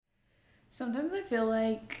Sometimes I feel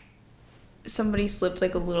like somebody slipped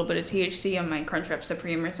like a little bit of THC on my Crunchwrap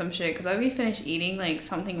Supreme or some shit because I'd be finished eating like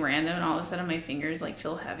something random and all of a sudden my fingers like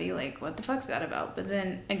feel heavy. Like, what the fuck's that about? But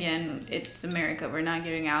then again, it's America. We're not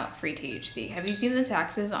giving out free THC. Have you seen the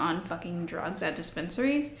taxes on fucking drugs at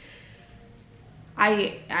dispensaries?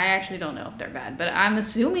 I actually don't know if they're bad, but I'm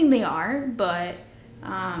assuming they are. But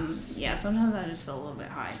yeah, sometimes I just feel a little bit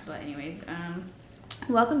high. But anyways,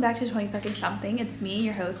 welcome back to 20 fucking something. It's me,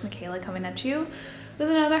 your host Michaela, coming at you with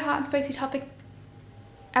another hot and spicy topic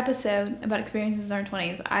episode about experiences in our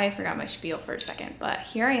 20s. I forgot my spiel for a second, but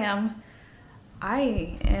here I am.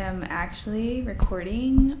 I am actually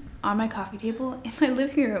recording on my coffee table in my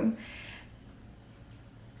living room.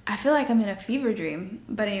 I feel like I'm in a fever dream.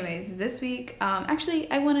 But anyways, this week, actually,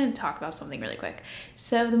 I wanted to talk about something really quick.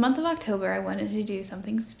 So the month of October, I wanted to do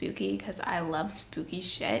something spooky because I love spooky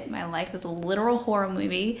shit. My life is a literal horror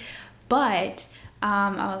movie. But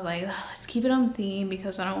I was like, let's keep it on theme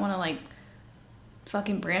because I don't want to like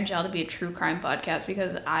fucking branch out to be a true crime podcast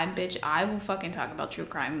because I will fucking talk about true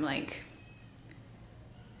crime like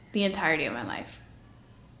the entirety of my life.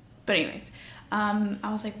 But anyways, I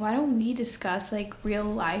was like, why don't we discuss like real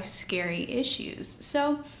life scary issues?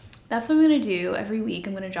 So that's what I'm going to do every week.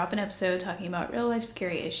 I'm going to drop an episode talking about real life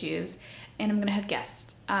scary issues and I'm going to have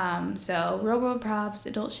guests. So real world props,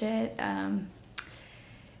 adult shit.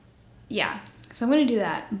 Yeah, so I'm going to do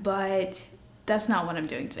that, but that's not what I'm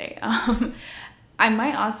doing today. I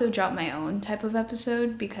might also drop my own type of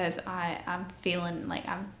episode because I'm feeling like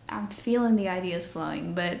I'm feeling the ideas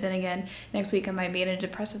flowing. But then again, next week I might be in a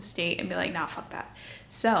depressive state and be like, nah, fuck that.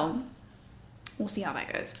 So we'll see how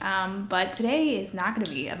that goes. But today is not going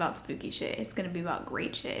to be about spooky shit. It's going to be about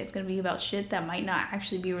great shit. It's going to be about shit that might not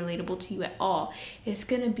actually be relatable to you at all. It's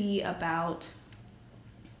going to be about...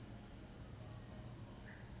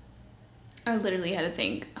 I literally had to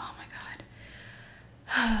think, oh my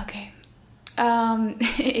God. Okay.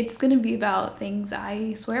 It's gonna be about things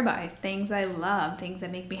I swear by, things I love, things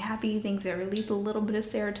that make me happy, things that release a little bit of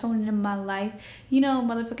serotonin in my life. You know,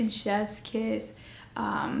 motherfucking chef's kiss.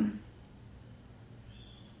 Yeah.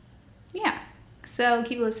 So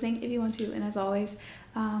keep listening if you want to, and as always,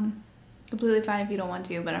 completely fine if you don't want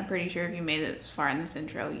to, but I'm pretty sure if you made it this far in this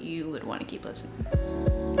intro, you would want to keep listening.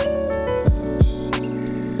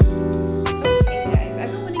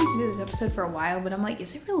 Episode for a while, but I'm like,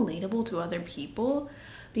 is it relatable to other people?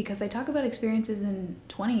 Because I talk about experiences in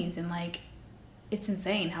 20s and like it's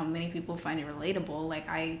insane how many people find it relatable. Like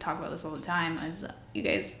I talk about this all the time. You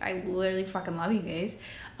guys, I literally fucking love you guys.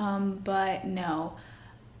 But no.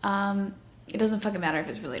 It doesn't fucking matter if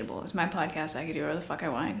it's relatable. It's my podcast. I can do whatever the fuck I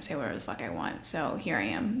want. I can say whatever the fuck I want. So here I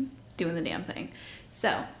am doing the damn thing.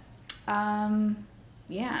 So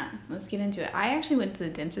yeah, let's get into it. I actually went to the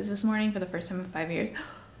dentist this morning for the first time in 5 years.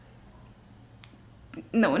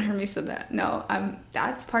 No one heard me say that. No,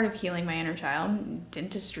 that's part of healing my inner child.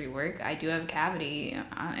 Dentistry work. I do have a cavity.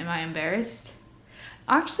 Am I embarrassed?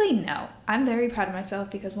 Actually, no. I'm very proud of myself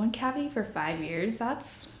because one cavity for 5 years,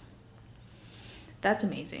 that's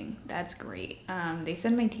amazing. That's great. They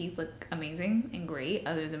said my teeth look amazing and great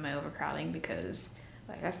other than my overcrowding because,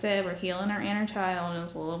 like I said, we're healing our inner child and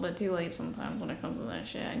it's a little bit too late sometimes when it comes to that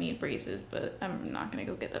shit. I need braces, but I'm not going to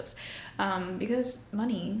go get those because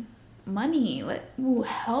money, healthcare.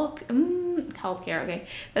 Okay,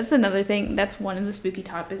 that's another thing. That's one of the spooky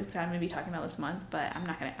topics I'm gonna be talking about this month. But I'm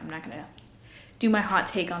not gonna do my hot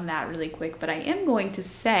take on that really quick. But I am going to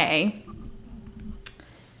say,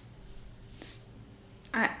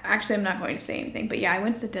 I'm not going to say anything. But yeah, I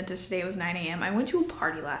went to the dentist today. It was 9 a.m. I went to a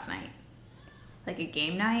party last night, like a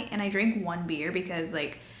game night, and I drank one beer because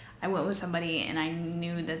like I went with somebody and I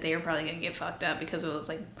knew that they were probably going to get fucked up because it was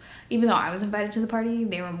like, even though I was invited to the party,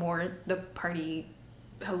 they were more the party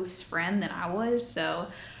host friend than I was. So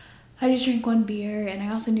I just drank one beer and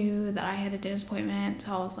I also knew that I had a dentist appointment.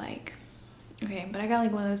 So I was like, okay, but I got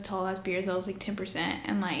like one of those tall ass beers that was like 10%.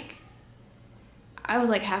 And like, I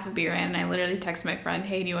was like half a beer in and I literally texted my friend,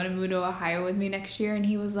 hey, do you want to move to Ohio with me next year? And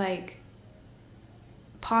he was like,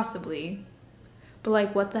 possibly. But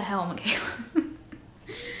like, what the hell, Michaela?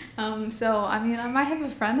 So, I mean, I might have a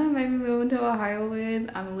friend I might be moving to Ohio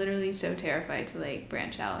with. I'm literally so terrified to, like,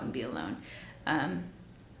 branch out and be alone.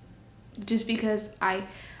 Just because I'm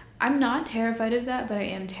not terrified of that, but I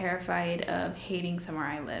am terrified of hating somewhere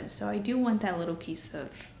I live. So I do want that little piece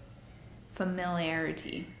of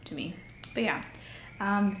familiarity to me. But yeah,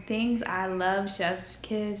 things I love, chef's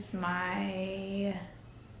kiss, my...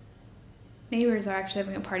 neighbors are actually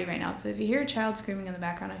having a party right now, so if you hear a child screaming in the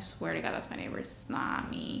background, I swear to God, that's my neighbors. It's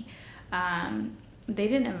not me. They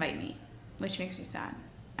didn't invite me, which makes me sad.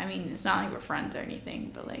 I mean, it's not like we're friends or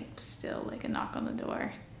anything, but like still like a knock on the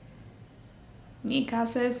door. Mi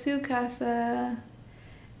casa es su casa.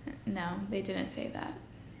 No, they didn't say that.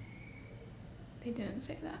 They didn't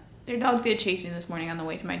say that. Their dog did chase me this morning on the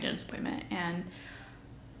way to my dentist appointment, and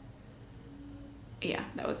yeah,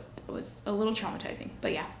 that was a little traumatizing.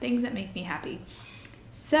 But yeah, things that make me happy.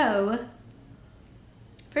 So,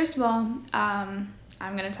 first of all,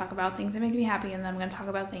 I'm going to talk about things that make me happy, and then I'm going to talk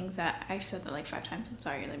about things that I've said that like 5 times. I'm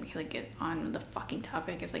sorry, let me like get on the fucking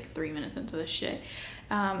topic. It's like 3 minutes into this shit.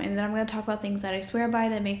 And then I'm going to talk about things that I swear by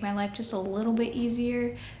that make my life just a little bit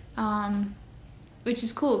easier, which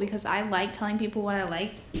is cool because I like telling people what I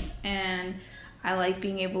like, and I like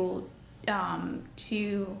being able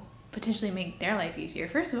to potentially make their life easier.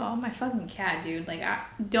 First of all, my fucking cat, dude, like,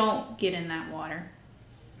 don't get in that water.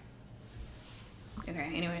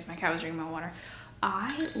 Okay, anyways, my cat was drinking my water. I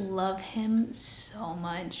love him so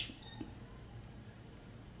much.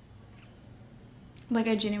 Like,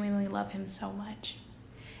 I genuinely love him so much.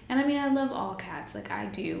 And I mean, I love all cats. Like, I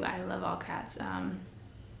do. I love all cats. And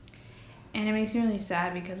it makes me really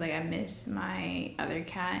sad because, like, I miss my other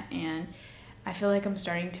cat, and I feel like I'm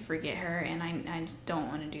starting to forget her, and I don't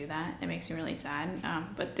want to do that. It makes me really sad.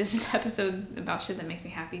 But this is an episode about shit that makes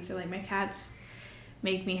me happy. So, like, my cats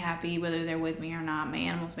make me happy whether they're with me or not. My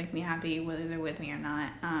animals make me happy whether they're with me or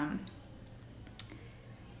not.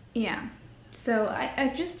 Yeah. So,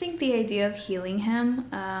 I just think the idea of healing him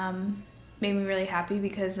made me really happy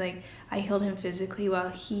because, like, I healed him physically while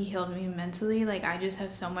he healed me mentally. Like, I just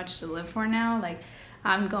have so much to live for now. Like,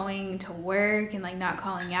 I'm going to work and like not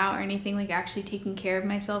calling out or anything, like actually taking care of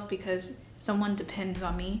myself because someone depends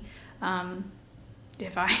on me.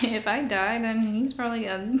 If I die, then he's probably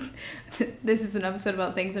this is an episode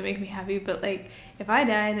about things that make me happy, but like if I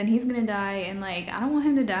die, then he's gonna die, and like I don't want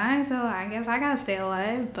him to die, so I guess I gotta stay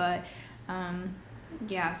alive. But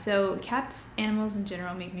yeah, so cats, animals in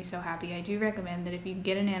general make me so happy. I do recommend that if you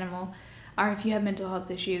get an animal or if you have mental health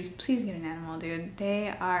issues, please get an animal, dude.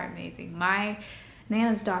 They are amazing. My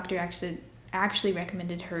Nana's doctor actually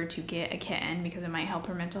recommended her to get a kitten because it might help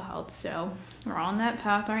her mental health. So we're on that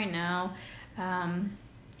path right now.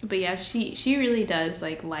 But yeah, she really does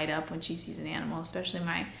like light up when she sees an animal, especially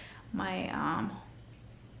my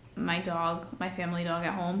dog, my family dog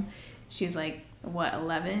at home. She's like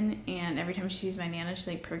 11, and every time she sees my Nana,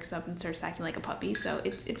 she like perks up and starts acting like a puppy. So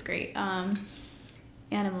it's great.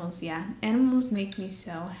 Animals, yeah, animals make me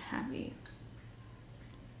so happy.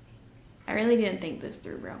 I really didn't think this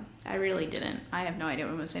through, bro. I really didn't. I have no idea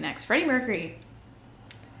what I'm going to say next. Freddie Mercury.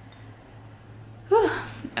 Whew.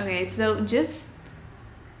 Okay, so just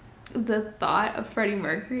the thought of Freddie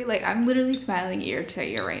Mercury, like, I'm literally smiling ear to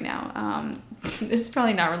ear right now. This is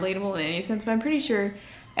probably not relatable in any sense, but I'm pretty sure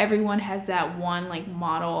everyone has that one, like,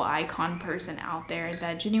 model icon person out there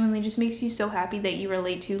that genuinely just makes you so happy that you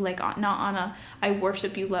relate to, like, not on a I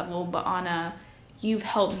worship you level, but on a you've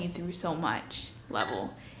helped me through so much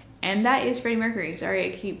level. And that is Freddie Mercury. Sorry,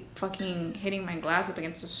 I keep fucking hitting my glass up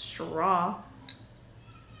against a straw.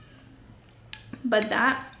 But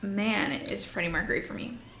that man is Freddie Mercury for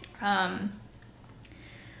me.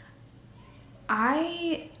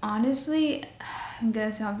 I honestly, I'm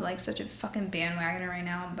gonna sound like such a fucking bandwagoner right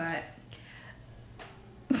now, but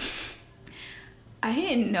I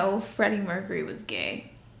didn't know Freddie Mercury was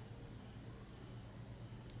gay.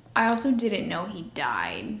 I also didn't know he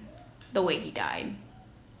died the way he died.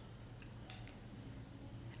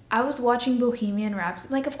 I was watching Bohemian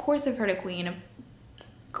Rhapsody. Like, of course I've heard of Queen. Of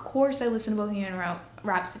course I listen to Bohemian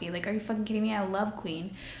Rhapsody. Like, are you fucking kidding me? I love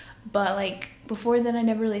Queen. But, like, before then I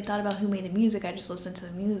never really thought about who made the music. I just listened to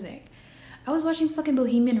the music. I was watching fucking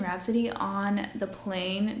Bohemian Rhapsody on the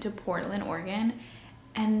plane to Portland, Oregon.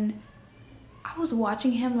 And I was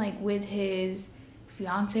watching him, like, with his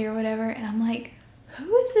fiance or whatever. And I'm like,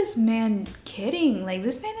 who is this man kidding? Like,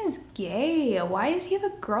 this man is gay. Why does he have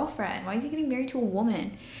a girlfriend? Why is he getting married to a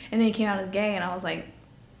woman? And then he came out as gay, and I was like,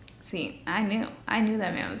 see, I knew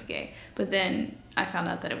that man was gay. But then I found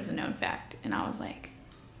out that it was a known fact, and I was like,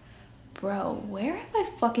 bro, where have I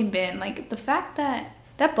fucking been? Like, the fact that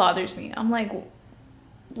bothers me. I'm like,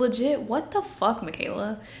 legit, what the fuck,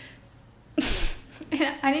 Michaela?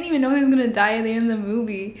 I didn't even know he was gonna die at the end of the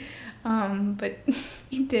movie. But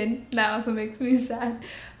he did. That also makes me sad.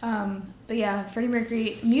 But yeah, Freddie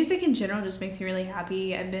Mercury, music in general just makes me really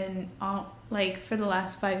happy. I've been for the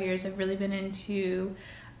last 5 years, I've really been into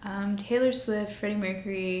Taylor Swift, Freddie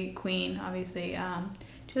Mercury, Queen, obviously.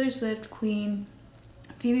 Taylor Swift, Queen,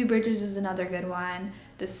 Phoebe Bridgers is another good one.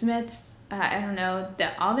 The Smiths, I don't know,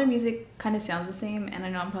 all their music kind of sounds the same, and I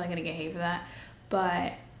know I'm probably gonna get hate for that,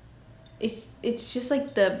 but it's just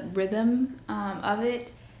like the rhythm of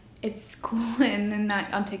it it's cool. And then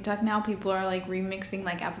on TikTok now, people are like remixing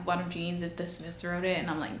like Apple Bottom Jeans if the Smiths wrote it, and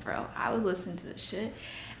I'm like, bro, I would listen to this shit.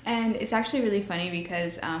 And it's actually really funny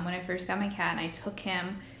because when I first got my cat and I took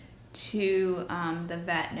him to the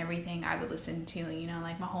vet and everything, I would listen to, you know,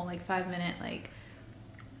 like my whole like 5-minute, like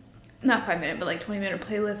not 5-minute, but like 20-minute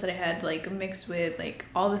playlist that I had like mixed with like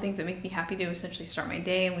all the things that make me happy to essentially start my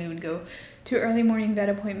day. And we would go to early morning vet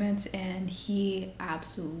appointments, and he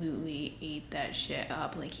absolutely ate that shit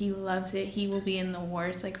up. Like, he loves it. He will be in the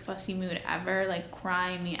worst like fussy mood ever, like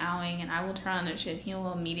crying, meowing, and I will turn on that shit and he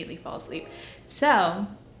will immediately fall asleep. So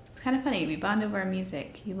it's kind of funny, we bond over our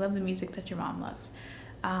music. You love the music that your mom loves.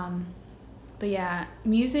 But yeah,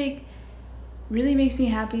 music really makes me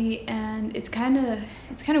happy, and it's kind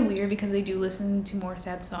of weird because I do listen to more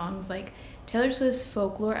sad songs. Like Taylor Swift's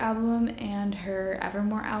Folklore album and her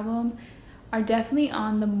Evermore album are definitely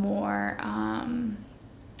on the more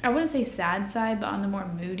I wouldn't say sad side, but on the more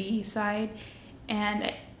moody side,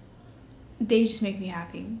 and they just make me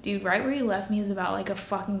happy. Dude, Right Where You Left Me is about like a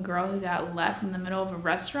fucking girl who got left in the middle of a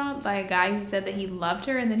restaurant by a guy who said that he loved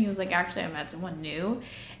her, and then he was like, actually I met someone new,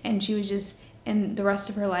 and she was just, and the rest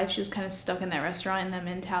of her life she was kind of stuck in that restaurant in that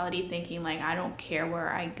mentality, thinking like, I don't care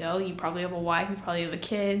where I go, you probably have a wife, you probably have a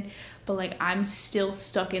kid, but like I'm still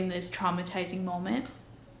stuck in this traumatizing moment.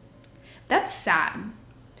 That's sad.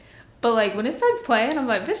 But like when it starts playing, I'm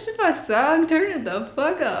like, bitch, this is my song, turn it the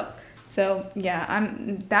fuck up. So yeah,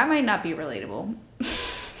 that might not be relatable.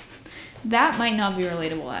 That might not be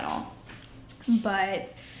relatable at all.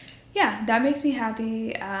 But yeah, that makes me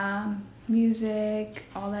happy. Music,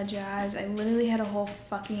 all that jazz. I literally had a whole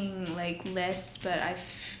fucking like list, but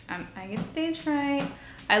I get stage fright.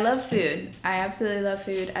 I love food. I absolutely love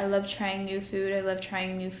food. I love trying new food. I love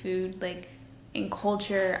trying new food like in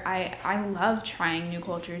culture. I love trying new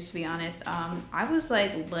cultures, to be honest. I was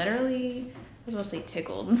like literally, I was mostly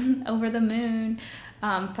tickled over the moon,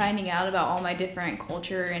 finding out about all my different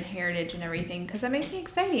culture and heritage and everything, because that makes me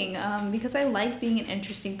exciting, because I like being an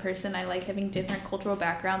interesting person. I like having different cultural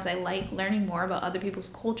backgrounds. I like learning more about other people's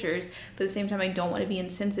cultures, but at the same time I don't want to be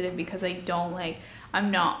insensitive because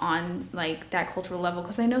I'm not on like that cultural level,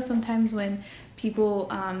 because I know sometimes when people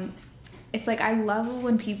it's like I love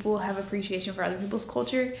when people have appreciation for other people's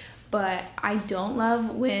culture, but I don't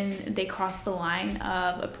love when they cross the line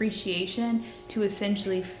of appreciation to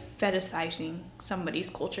essentially fetishizing somebody's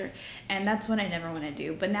culture. And that's what I never want to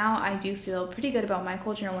do. But now I do feel pretty good about my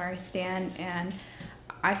culture and where I stand, and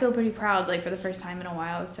I feel pretty proud, like, for the first time in a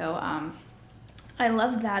while. So I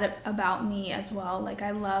love that about me as well. Like,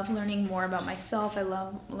 I love learning more about myself. I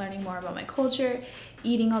love learning more about my culture,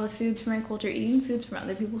 eating all the foods from my culture, eating foods from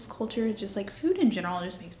other people's culture. Just like food in general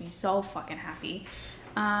just makes me so fucking happy.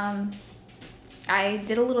 I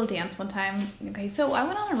did a little dance one time. Okay, so I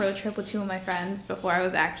went on a road trip with 2 of my friends before I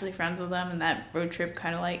was actually friends with them, and that road trip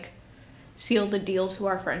kind of like sealed the deal to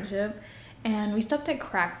our friendship. And we stopped at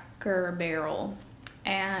Cracker Barrel,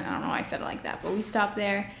 and I don't know why I said it like that, but we stopped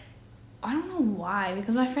there. I don't know why,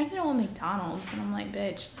 because my friend didn't want McDonald's, and I'm like,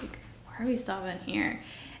 bitch, like, why are we stopping here?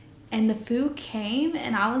 And the food came,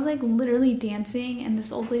 and I was like literally dancing, and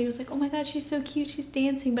this old lady was like, oh my god, she's so cute, she's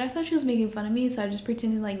dancing. But I thought she was making fun of me, so I just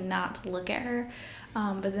pretended like not to look at her.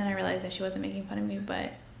 But then I realized that she wasn't making fun of me,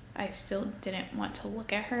 but I still didn't want to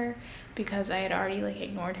look at her because I had already like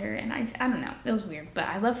ignored her, and I don't know, it was weird. But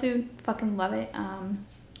I love food, fucking love it.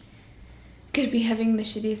 Could be having the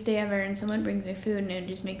shittiest day ever, and someone brings me food, and it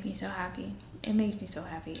just makes me so happy. It makes me so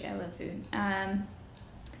happy. I love food.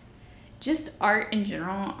 Just art in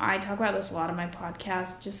general, I talk about this a lot on my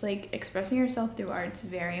podcast. Just like expressing yourself through art is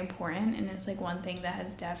very important, and it's like one thing that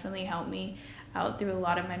has definitely helped me out through a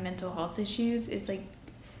lot of my mental health issues, is like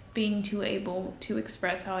being able to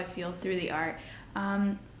express how I feel through the art.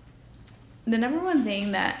 The number one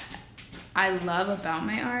thing that I love about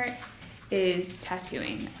my art is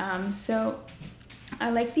tattooing. So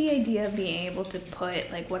I like the idea of being able to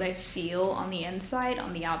put like what I feel on the inside,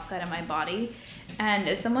 on the outside of my body. And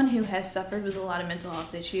as someone who has suffered with a lot of mental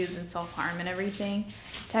health issues and self-harm and everything,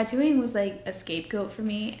 tattooing was like a scapegoat for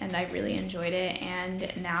me, and I really enjoyed it,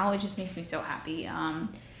 and now it just makes me so happy.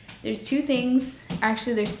 There's 3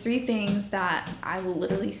 things that I will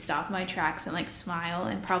literally stop my tracks and like smile,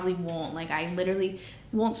 and probably won't. Like, I literally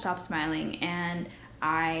won't stop smiling, and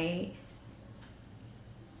I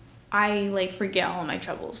like forget all of my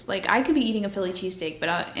troubles. Like, I could be eating a Philly cheesesteak,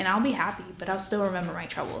 and I'll be happy, but I'll still remember my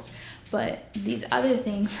troubles. But these other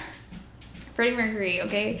things, Freddie Mercury,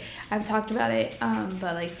 okay, I've talked about it,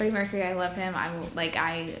 but like Freddie Mercury, I love him.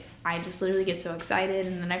 I just literally get so excited,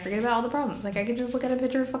 and then I forget about all the problems. Like, I could just look at a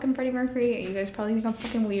picture of fucking Freddie Mercury. You guys probably think I'm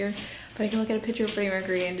fucking weird, but I can look at a picture of Freddie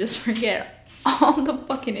Mercury and just forget all the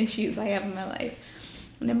fucking issues I have in my life.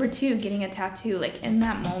 Number 2, getting a tattoo. Like, in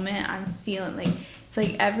that moment, I'm feeling like, it's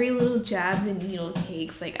like every little jab the needle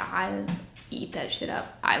takes, like, I eat that shit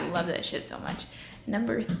up. I love that shit so much.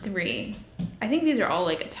 Number 3, I think these are all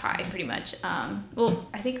like a tie pretty much. Well,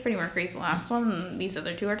 I think Freddie Mercury's the last one, and these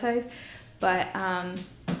other 2 are ties. But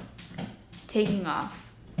taking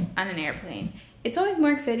off on an airplane. It's always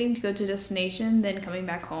more exciting to go to a destination than coming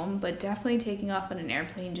back home, but definitely taking off on an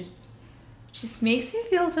airplane just makes me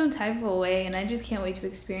feel some type of a way, and I just can't wait to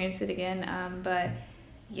experience it again. But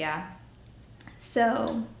yeah,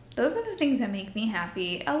 so those are the things that make me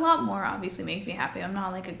happy. A lot more obviously makes me happy. I'm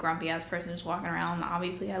not like a grumpy ass person just walking around.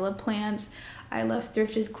 Obviously, I love plants. I love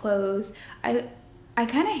thrifted clothes. I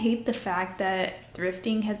kind of hate the fact that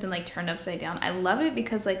thrifting has been like turned upside down. I love it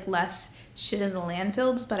because like less shit in the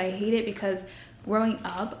landfills, but I hate it because growing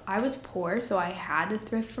up, I was poor, so I had to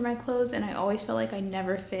thrift for my clothes, and I always felt like I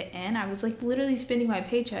never fit in. I was like literally spending my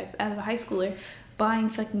paychecks as a high schooler buying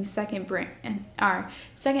fucking second-hand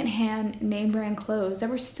name brand clothes that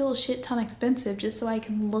were still a shit ton expensive just so I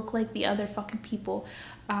can look like the other fucking people.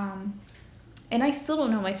 And I still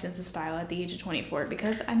don't know my sense of style at the age of 24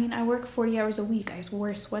 because, I mean, I work 40 hours a week. I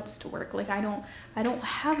wear sweats to work. Like, I don't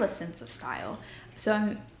have a sense of style. So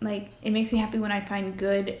I'm, like, it makes me happy when I find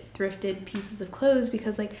good thrifted pieces of clothes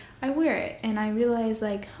because, like, I wear it and I realize,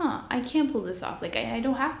 like, I can't pull this off. Like, I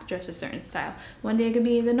don't have to dress a certain style. One day I could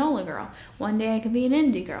be a granola girl. One day I could be an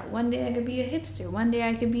indie girl. One day I could be a hipster. One day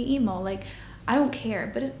I could be emo. Like, I don't care.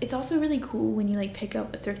 But it's also really cool when you, like, pick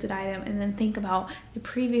up a thrifted item and then think about the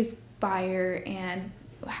previous buyer and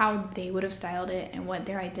how they would have styled it and what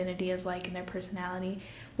their identity is like and their personality.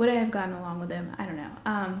 Would I have gotten along with them? I don't know.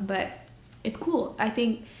 But it's cool. I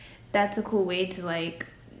think that's a cool way to like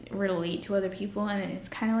relate to other people, and it's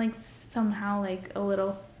kind of like somehow like a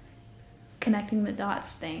little connecting the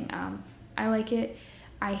dots thing. I like it.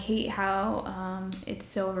 I hate how it's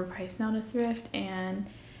so overpriced now to thrift, and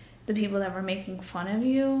the people that were making fun of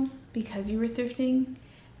you because you were thrifting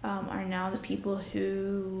are now the people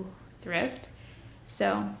who thrift.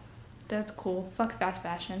 So that's cool. Fuck fast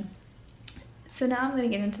fashion. So now I'm going to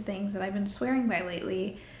get into things that I've been swearing by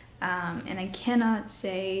lately, and I cannot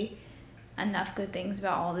say enough good things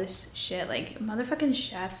about all this shit. Like, motherfucking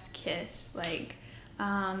chef's kiss. Like,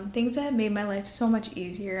 things that have made my life so much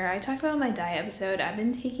easier. I talked about in my diet episode. I've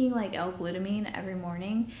been taking like L-glutamine every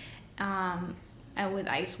morning and with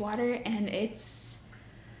ice water, and it's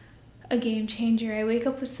a game changer. I wake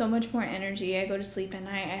up with so much more energy. I go to sleep at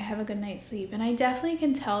night. I have a good night's sleep, and I definitely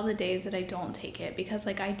can tell the days that I don't take it because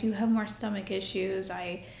like I do have more stomach issues.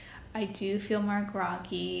 I do feel more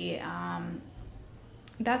groggy.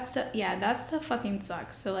 That stuff fucking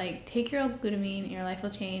sucks. So like, take your L-glutamine and your life will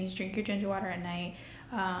change. Drink your ginger water at night.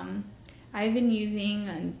 I've been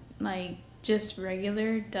using like just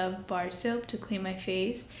regular Dove bar soap to clean my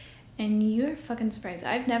face, and you're fucking surprised.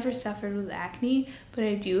 I've never suffered with acne, but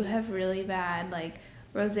I do have really bad like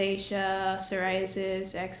rosacea,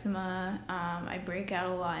 psoriasis, eczema. I break out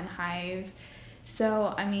a lot in hives.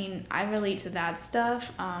 So, I mean, I relate to that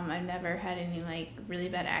stuff. I've never had any, like, really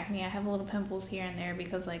bad acne. I have little pimples here and there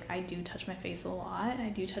because, like, I do touch my face a lot. I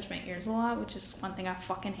do touch my ears a lot, which is one thing I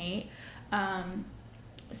fucking hate.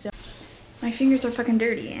 So, my fingers are fucking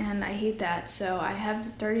dirty, and I hate that. So, I have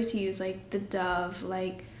started to use, like, the Dove,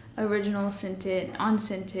 like, original scented,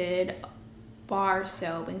 unscented bar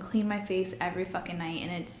soap and clean my face every fucking night,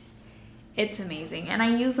 and it's amazing. And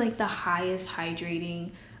I use, like, the highest hydrating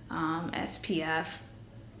SPF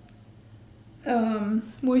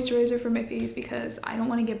moisturizer for my face because I don't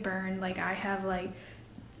want to get burned. Like, I have like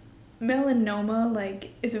melanoma,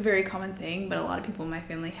 like it's a very common thing, but a lot of people in my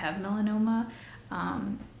family have melanoma,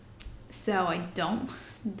 so I don't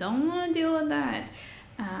want to deal with that.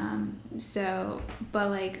 But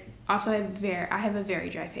like also I have a very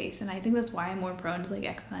dry face, and I think that's why I'm more prone to like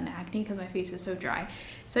eczema and acne because my face is so dry.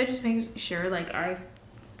 So I just make sure like I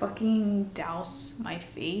fucking douse my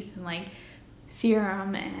face in like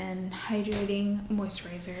serum and hydrating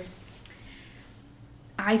moisturizer.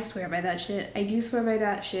 I swear by that shit. I do swear by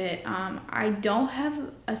that shit. I don't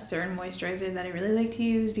have a certain moisturizer that I really like to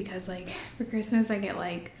use because like for Christmas I get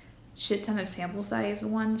like shit ton of sample size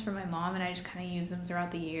ones from my mom, and I just kind of use them throughout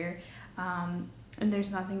the year. And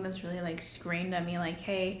there's nothing that's really like screamed at me like,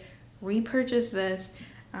 hey, repurchase this.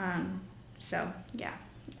 So yeah.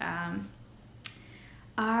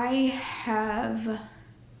 I have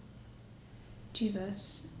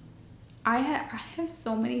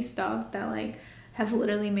so many stuff that like have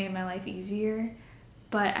literally made my life easier,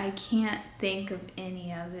 but I can't think of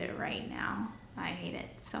any of it right now. I hate it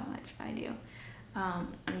so much. I do.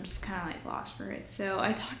 I'm just kind of like lost for it. So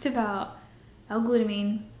I talked about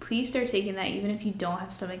L-glutamine. Please start taking that even if you don't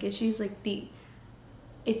have stomach issues. Like,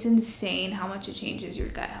 it's insane how much it changes your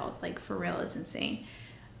gut health. Like, for real, it's insane.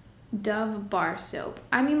 Dove bar soap.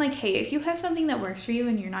 I mean, like, hey, if you have something that works for you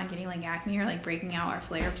and you're not getting like acne or like breaking out or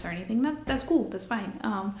flare-ups or anything, that's cool. That's fine.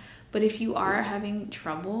 But if you are having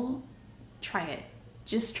trouble, try it.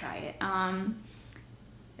 Just try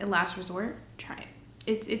it. Last resort, try it.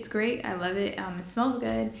 It's great. I love it. It smells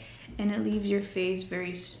good, and it leaves your face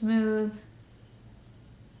very smooth.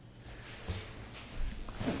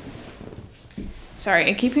 Sorry,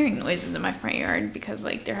 I keep hearing noises in my front yard because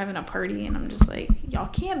like they're having a party, and I'm just like, y'all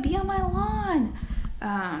can't be on my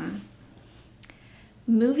lawn.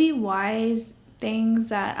 Movie-wise, things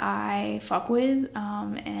that I fuck with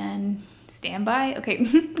and stand by. Okay,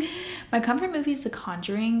 my comfort movie is The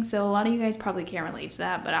Conjuring, so a lot of you guys probably can't relate to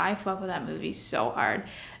that, but I fuck with that movie so hard.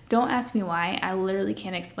 Don't ask me why. I literally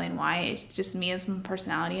can't explain why. It's just me as my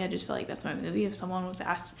personality. I just feel like that's my movie. If someone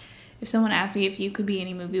asked me if you could be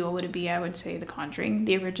any movie, what would it be? I would say The Conjuring,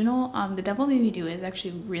 the original. The Devil Made Me Do It is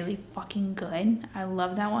actually really fucking good. I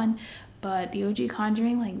love that one. But the OG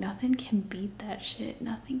Conjuring, like, nothing can beat that shit.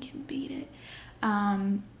 Nothing can beat it.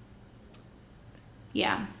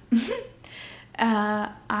 Yeah.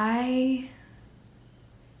 I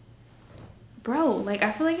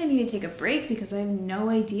feel like I need to take a break because I have no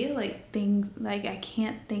idea, like, things, like, I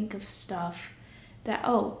can't think of stuff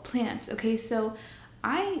plants. Okay, so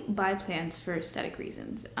I buy plants for aesthetic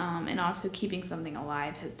reasons, and also keeping something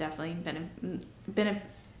alive has definitely been a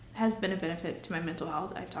benefit to my mental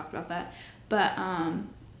health. I've talked about that, but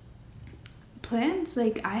plants,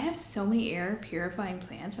 like, I have so many air purifying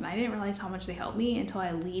plants, and I didn't realize how much they help me until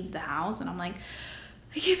I leave the house, and I'm like,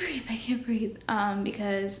 I can't breathe,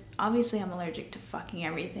 because obviously I'm allergic to fucking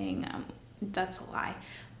everything. That's a lie.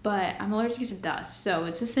 But I'm allergic to dust, so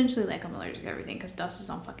it's essentially like I'm allergic to everything because dust is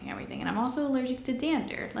on fucking everything. And I'm also allergic to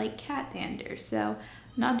dander, like cat dander, so I'm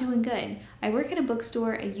not doing good. I work at a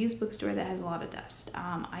used bookstore that has a lot of dust.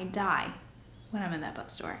 I die when I'm in that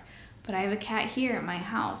bookstore. But I have a cat here at my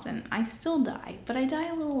house, and I still die, but I die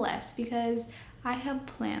a little less because I have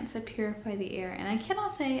plants that purify the air. And I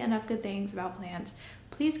cannot say enough good things about plants.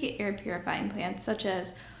 Please get air purifying plants such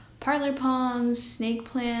as parlor palms, snake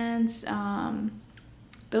plants.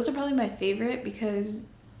 Those are probably my favorite because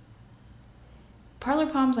parlor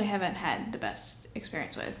palms I haven't had the best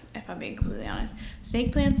experience with, if I'm being completely honest.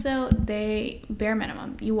 Snake plants, though, they bare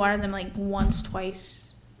minimum. You water them like once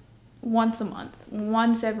a month,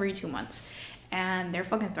 once every 2 months, and they're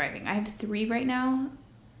fucking thriving. I have 3 right now.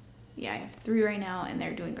 Yeah, I have 3 right now, and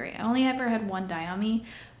they're doing great. I only ever had 1 die on me,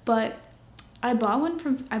 but I bought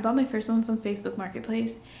my first one from Facebook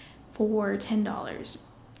Marketplace for $10.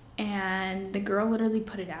 And the girl literally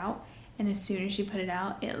put it out, and as soon as she put it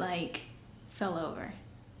out, it like fell over.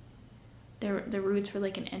 The roots were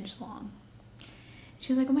like an inch long.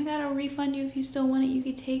 She was like, oh my god, I'll refund you if you still want it, you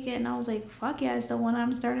could take it. And I was like, fuck yeah, I still want it.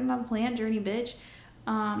 I'm starting my plant journey, bitch.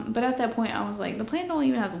 But at that point I was like, the plant don't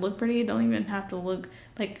even have to look pretty, it don't even have to look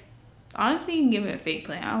like, honestly, you can give me a fake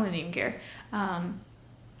plant, I wouldn't even care.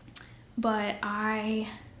 But I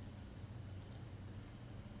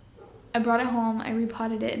brought it home, I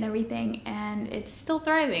repotted it and everything, and it's still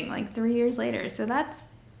thriving like 3 years later. So that's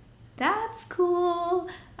cool.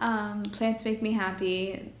 Plants make me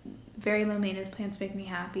happy. Very low maintenance plants make me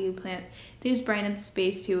happy. They just brighten up the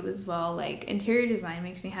space too as well. Like, interior design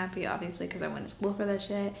makes me happy, obviously, because I went to school for that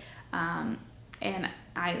shit. And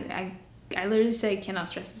I literally say I cannot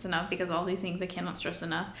stress this enough because all these things I cannot stress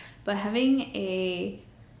enough. But having a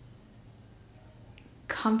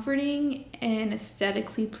comforting and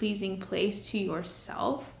aesthetically pleasing place to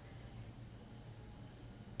yourself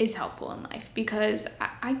is helpful in life, because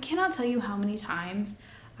I cannot tell you how many times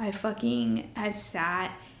I fucking have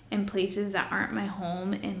sat in places that aren't my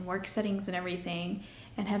home, in work settings and everything,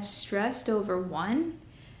 and have stressed over, 1,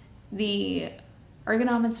 the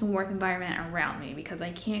ergonomics and work environment around me because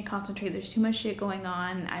I can't concentrate. There's too much shit going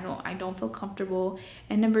on. I don't feel comfortable.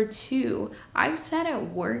 And number 2, I've sat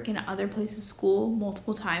at work and other places, school,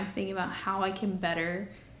 multiple times thinking about how I can better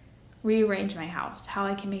rearrange my house, how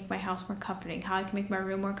I can make my house more comforting, how I can make my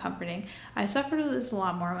room more comforting. I suffered with this a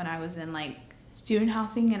lot more when I was in like student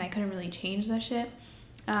housing and I couldn't really change that shit.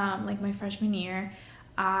 Like my freshman year,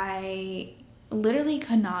 I literally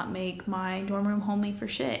could not make my dorm room homely for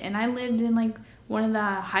shit. And I lived in like one of the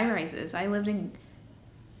high rises. Where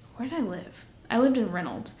did I live? I lived in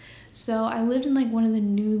Reynolds. So I lived in like one of the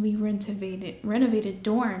newly renovated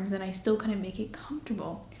dorms, and I still couldn't make it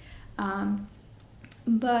comfortable.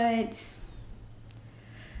 But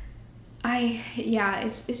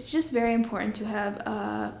it's just very important to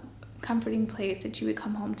have comforting place that you would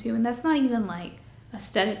come home to. And that's not even like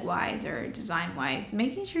aesthetic wise or design wise.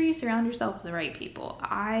 Making sure you surround yourself with the right people.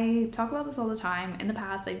 I talk about this all the time. In the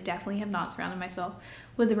past, I definitely have not surrounded myself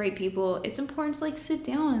with the right people. It's important to like sit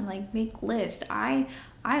down and like make lists. I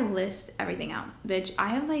list everything out, bitch. I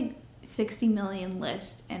have like 60 million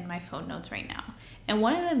lists in my phone notes right now. And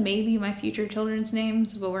one of them may be my future children's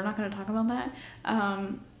names, but we're not going to talk about that.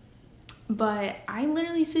 But I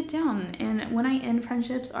literally sit down, and when I end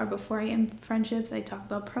friendships or before I end friendships, I talk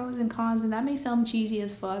about pros and cons, and that may sound cheesy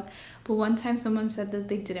as fuck, but one time someone said that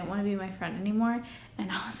they didn't want to be my friend anymore,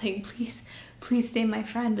 and I was like, please stay my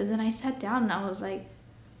friend. But then I sat down and I was like,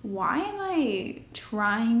 why am I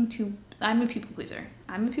trying to... I'm a people pleaser.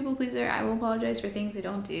 I will apologize for things I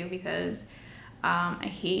don't do because I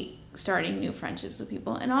hate starting new friendships with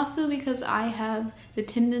people, and also because I have the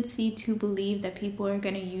tendency to believe that people are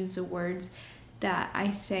going to use the words that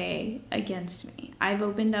I say against me. I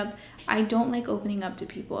don't like opening up to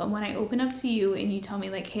people, and when I open up to you and you tell me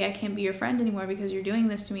like, hey, I can't be your friend anymore because you're doing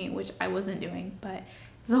this to me, which I wasn't doing, but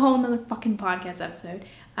it's a whole nother fucking podcast episode.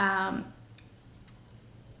 I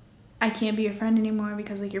can't be your friend anymore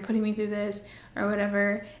because like you're putting me through this or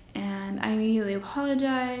whatever, and I immediately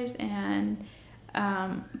apologize, and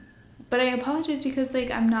but I apologize because,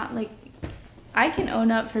 like, I'm not, like, I can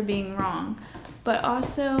own up for being wrong. But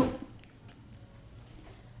also,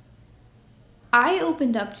 I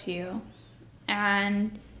opened up to you,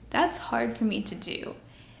 and that's hard for me to do.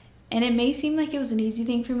 And it may seem like it was an easy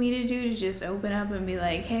thing for me to do, to just open up and be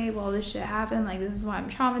like, hey, well, this shit happened. Like, this is why I'm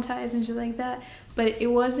traumatized and shit like that. But it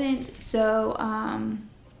wasn't. So,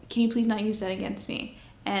 can you please not use that against me?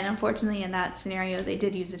 And unfortunately, in that scenario, they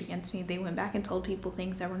did use it against me. They went back and told people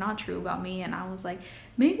things that were not true about me. And I was like,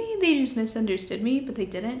 maybe they just misunderstood me, but they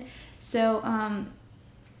didn't. So,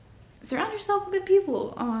 surround yourself with good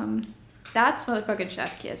people. That's motherfucking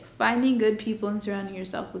chef kiss. Finding good people and surrounding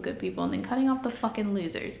yourself with good people. And then cutting off the fucking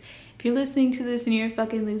losers. If you're listening to this and you're a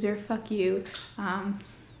fucking loser, fuck you. I'm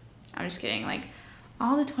just kidding. Like,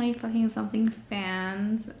 all the 20 fucking something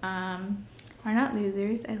fans, are not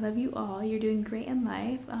losers. I love you all. You're doing great in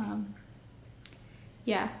life.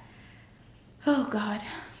 Yeah. Oh, God.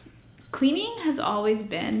 Cleaning has always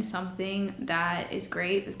been something that is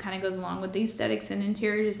great. This kind of goes along with the aesthetics and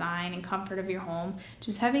interior design and comfort of your home.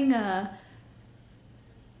 Just having a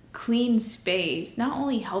clean space not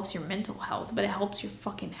only helps your mental health, but it helps your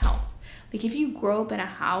fucking health. Like, if you grow up in a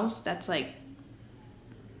house that's like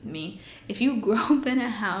me, if you grow up in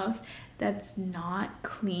a house that's not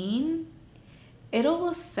clean, it'll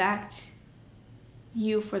affect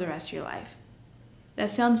you for the rest of your life. That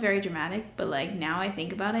sounds very dramatic, but like now I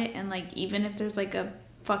think about it, and like even if there's like a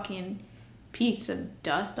fucking piece of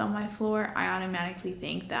dust on my floor, I automatically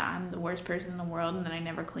think that I'm the worst person in the world and that I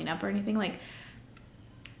never clean up or anything. Like,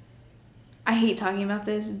 I hate talking about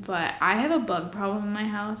this, but I have a bug problem in my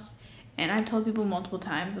house, and I've told people multiple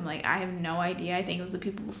times, I'm like, I have no idea. I think it was the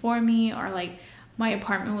people before me, or like my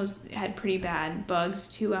apartment had pretty bad bugs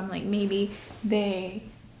too. I'm like, maybe they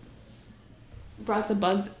brought the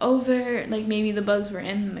bugs over, like maybe the bugs were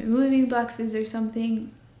in my moving boxes or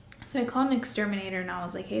something. So I called an exterminator and I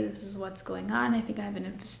was like, hey, this is what's going on. I think I have an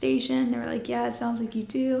infestation. They were like, yeah, it sounds like you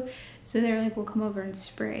do. So they were like, we'll come over and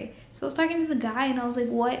spray. So I was talking to the guy and I was like,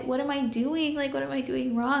 what am I doing? Like, what am I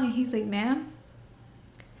doing wrong? And he's like, ma'am,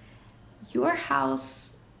 your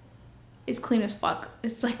house is clean as fuck.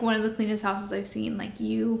 It's like one of the cleanest houses I've seen. Like,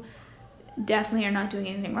 you definitely are not doing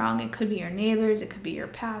anything wrong. It could be your neighbors. It could be your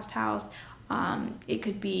past house. It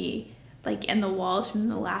could be like in the walls from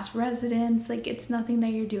the last residence. Like, it's nothing that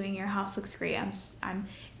you're doing. Your house looks great. I'm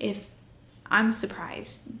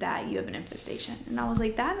surprised that you have an infestation. And I was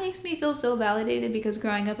like, that makes me feel so validated, because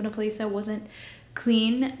growing up in a place that wasn't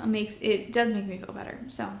clean does make me feel better.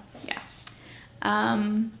 So yeah.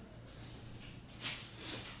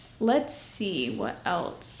 Let's see what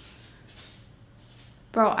else.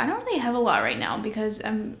 Bro, I don't really have a lot right now because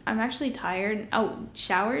I'm actually tired. Oh,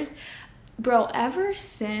 showers. Bro, ever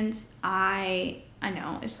since I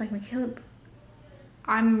know, it's like, Michaela,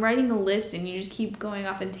 I'm writing a list and you just keep going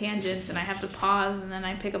off in tangents and I have to pause and then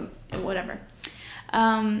I pick up, whatever.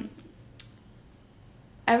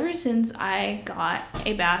 Ever since I got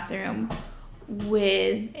a bathroom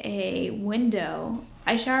with a window,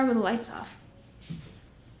 I shower with the lights off.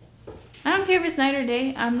 I don't care if it's night or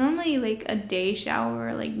day. I'm normally like a day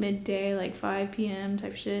shower, like midday, like 5 p.m.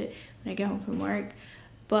 type shit when I get home from work.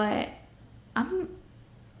 But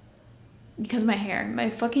because my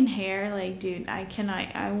fucking hair, like, dude,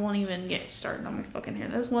 I won't even get started on my fucking hair.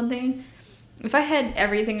 That's one thing. If I had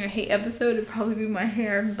everything I hate episode, it'd probably be my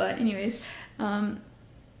hair. But anyways,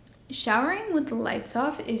 showering with the lights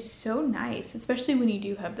off is so nice, especially when you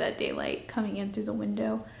do have that daylight coming in through the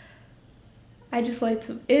window. I just light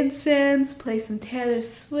some incense, play some Taylor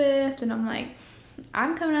Swift, and I'm like,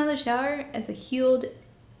 I'm coming out of the shower as a healed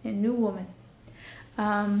and new woman.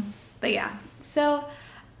 But yeah, so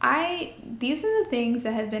these are the things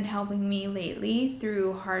that have been helping me lately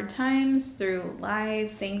through hard times, through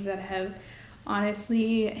life, things that have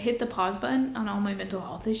honestly hit the pause button on all my mental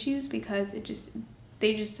health issues, because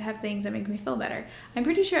they just have things that make me feel better. I'm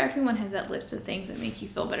pretty sure everyone has that list of things that make you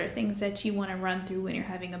feel better, things that you want to run through when you're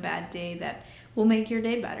having a bad day that will make your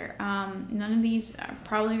day better. None of these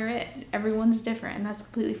probably are it. Everyone's different, and that's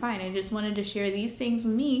completely fine. I just wanted to share these things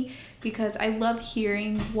with me because I love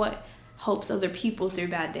hearing what helps other people through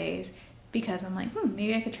bad days, because I'm like,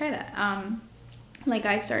 maybe I could try that. Like,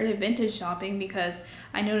 I started vintage shopping because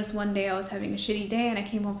I noticed one day I was having a shitty day and I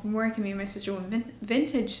came home from work and me and my sister went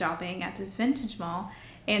vintage shopping at this vintage mall,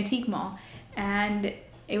 antique mall, and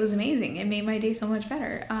it was amazing. It made my day so much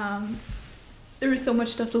better. There was so much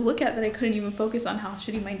stuff to look at that I couldn't even focus on how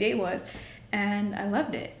shitty my day was, and I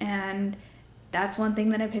loved it. And that's one thing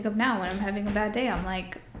that I pick up now when I'm having a bad day. I'm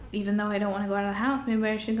like, even though I don't want to go out of the house, maybe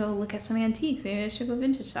I should go look at some antiques. Maybe I should go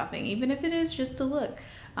vintage shopping, even if it is just to look.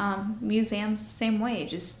 Museums, same way,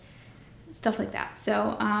 just stuff like that.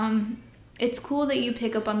 So it's cool that you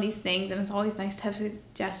pick up on these things, and it's always nice to have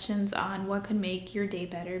suggestions on what could make your day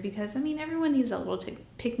better, because everyone needs a little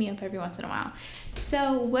pick me up every once in a while.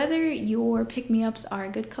 So whether your pick me ups are a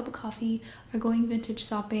good cup of coffee or going vintage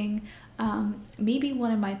shopping, maybe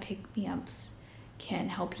one of my pick me ups can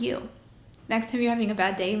help you. Next time you're having a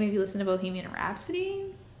bad day, maybe listen to Bohemian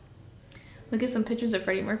Rhapsody. Look at some pictures of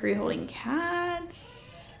Freddie Mercury holding cats.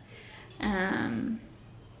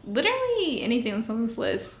 Literally anything that's on this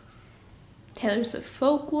list. Taylor Swift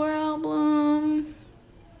Folklore album.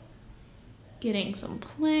 Getting some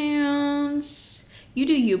plants. You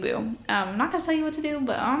do you, boo. I'm not going to tell you what to do,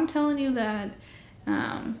 but I'm telling you that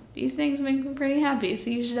these things make me pretty happy, so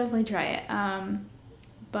you should definitely try it.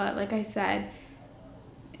 But like I said,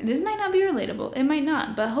 this might not be relatable. It might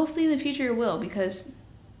not, but hopefully in the future it will, because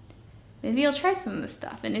maybe you'll try some of this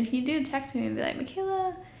stuff. And if you do, text me and be like,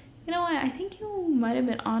 Michaela, you know what? I think you might have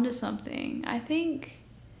been onto something. I think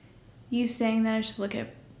you saying that I should look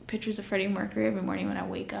at pictures of Freddie Mercury every morning when I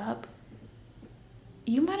wake up,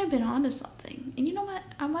 you might have been onto something. And you know what?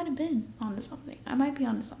 I might have been onto something. I might be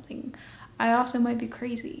onto something. I also might be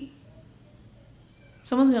crazy.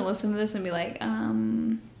 Someone's going to listen to this and be like,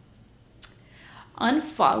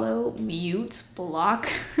 unfollow, mute, block.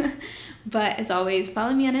 But as always,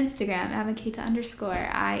 follow me on Instagram,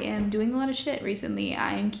 @Maketa_. I am doing a lot of shit recently.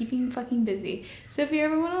 I am keeping fucking busy. So if you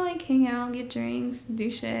ever want to hang out, get drinks,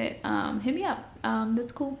 do shit, hit me up.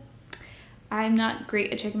 That's cool. I'm not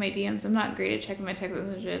great at checking my DMs. I'm not great at checking my text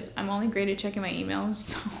messages. I'm only great at checking my emails.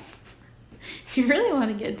 So if you really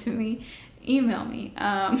want to get to me, email me.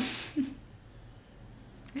 At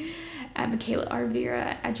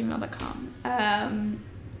MichaelaRvera@gmail.com.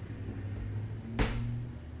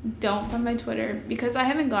 Don't find my Twitter, because I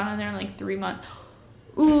haven't gone on there in like 3 months.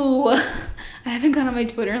 Ooh, I haven't gone on my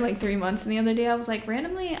Twitter in like 3 months. And the other day I was like,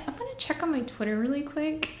 randomly, I'm going to check on my Twitter really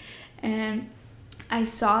quick. And I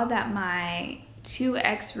saw that my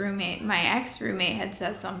ex-roommate had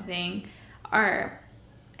said something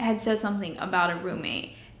about a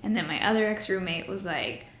roommate. And then my other ex-roommate was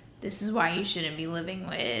like, this is why you shouldn't be living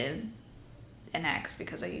with an ex,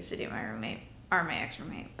 because I used to date my roommate, or my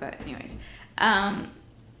ex-roommate, but anyways.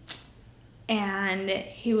 And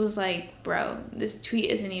he was like, bro, this tweet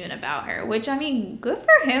isn't even about her, which, good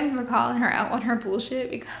for him for calling her out on her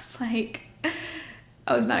bullshit, because, like,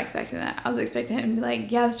 I was not expecting that. I was expecting him to be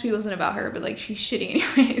like, yeah, this tweet wasn't about her, but, like, she's shitty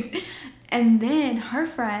anyways. And then her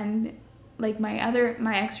friend, like, my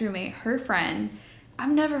ex-roommate, her friend,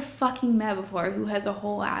 I've never fucking met before, who has a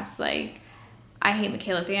whole ass, like, I Hate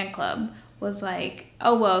Michaela fan club, was like,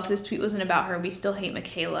 oh, well, if this tweet wasn't about her, we still hate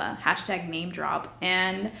Michaela, #name drop.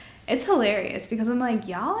 And it's hilarious, because I'm like,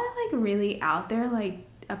 y'all are, like, really out there, like,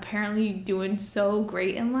 apparently doing so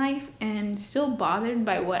great in life and still bothered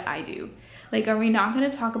by what I do. Like, are we not going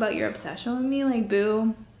to talk about your obsession with me? Like,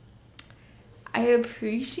 boo, I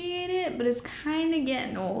appreciate it, but it's kind of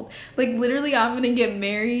getting old. Like, literally, I'm going to get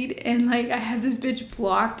married, and, like, I have this bitch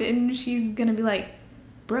blocked, and she's going to be like,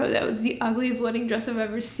 bro, that was the ugliest wedding dress I've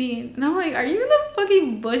ever seen. And I'm like, are you in the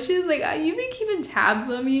fucking bushes? Like, you've been keeping tabs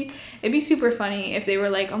on me. It'd be super funny if they were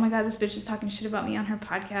like, oh my god, this bitch is talking shit about me on her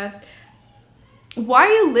podcast. Why are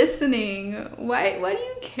you listening? Why do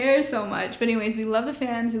you care so much? But anyways, we love the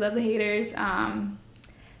fans, we love the haters.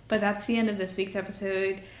 But that's the end of this week's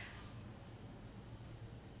episode.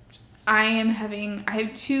 I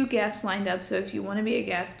have 2 guests lined up, so if you want to be a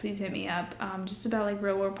guest, please hit me up. Just about like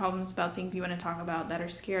real world problems, about things you want to talk about that are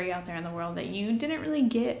scary out there in the world that you didn't really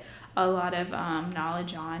get a lot of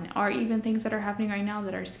knowledge on, or even things that are happening right now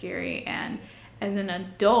that are scary. And as an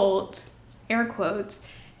adult, air quotes,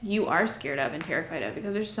 you are scared of and terrified of,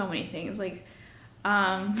 because there's so many things. Like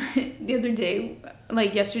the other day,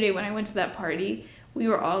 like yesterday when I went to that party, we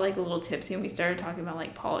were all like a little tipsy and we started talking about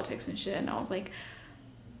like politics and shit, and I was like,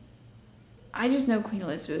 I just know Queen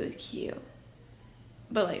Elizabeth is cute.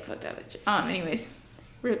 But like, fuck that bitch. Anyways,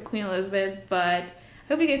 rip Queen Elizabeth. But I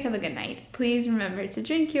hope you guys have a good night. Please remember to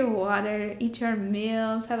drink your water, eat your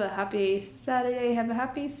meals, have a happy Saturday, have a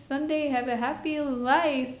happy Sunday, have a happy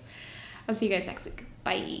life. I'll see you guys next week.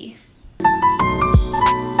 Bye.